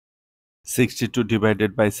62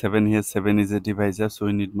 divided by 7. Here 7 is a divisor, so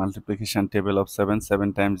we need multiplication table of 7.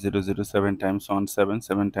 7 times 0, 0, 7 times 1, 7,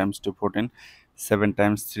 7 times 2, 14, 7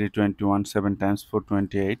 times 3, 21, 7 times 4,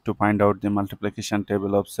 28. To find out the multiplication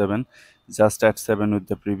table of 7, just add 7 with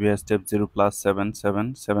the previous step. 0 plus 7,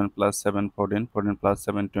 7, 7 plus 7, 14, 14 plus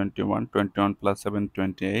 7, 21, 21 plus 7,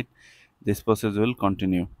 28. This process will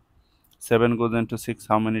continue. 7 goes into 6.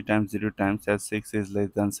 How many times? 0 times, as 6 is less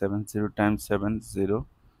than 7. 0 times 7, 0.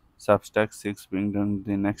 Subtract 6, bring down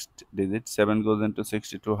the next digit. 7 goes into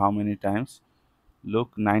 62. How many times?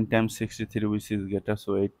 Look, 9 times 63, which is get us,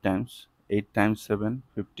 so 8 times. 8 times 7,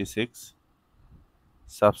 56.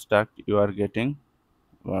 Subtract, you are getting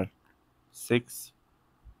what? 6.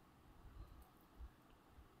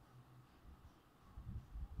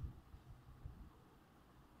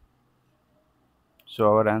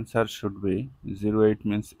 So our answer should be 08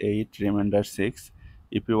 means 8, remainder 6.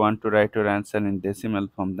 If you want to write your answer in decimal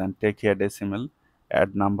form, then take here decimal,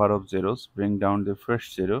 add number of zeros, bring down the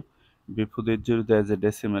first zero. Before the zero there is a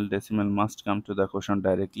decimal, decimal must come to the quotient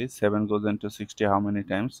directly. 7 goes into 60 how many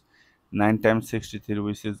times? 9 times 63,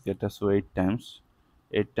 which is get us, so 8 times.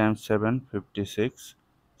 8 times 7, 56.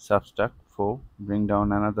 Subtract 4, bring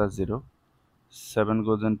down another 0. 7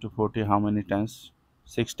 goes into 40 how many times?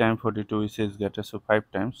 6 times 42 is get us, so 5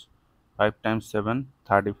 times. 5 times 7,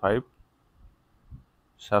 35.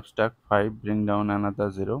 Subtract 5, bring down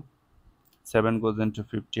another 0. 7 goes into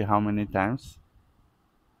 50 how many times?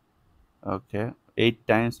 Okay, 8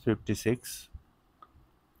 times 56,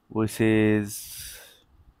 which is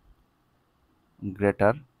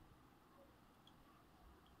greater.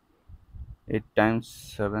 8 times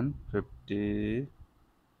 7, 50.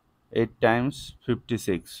 8 times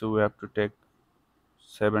 56, so we have to take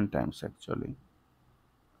 7 times actually.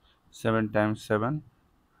 7 times 7,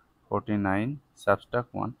 49. Subtract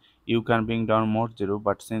 1. You can bring down more 0,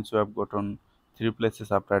 but since you have gotten 3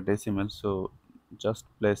 places after decimal, so just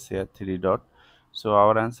place here 3 dot. So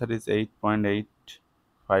our answer is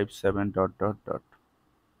 8.857 dot dot dot.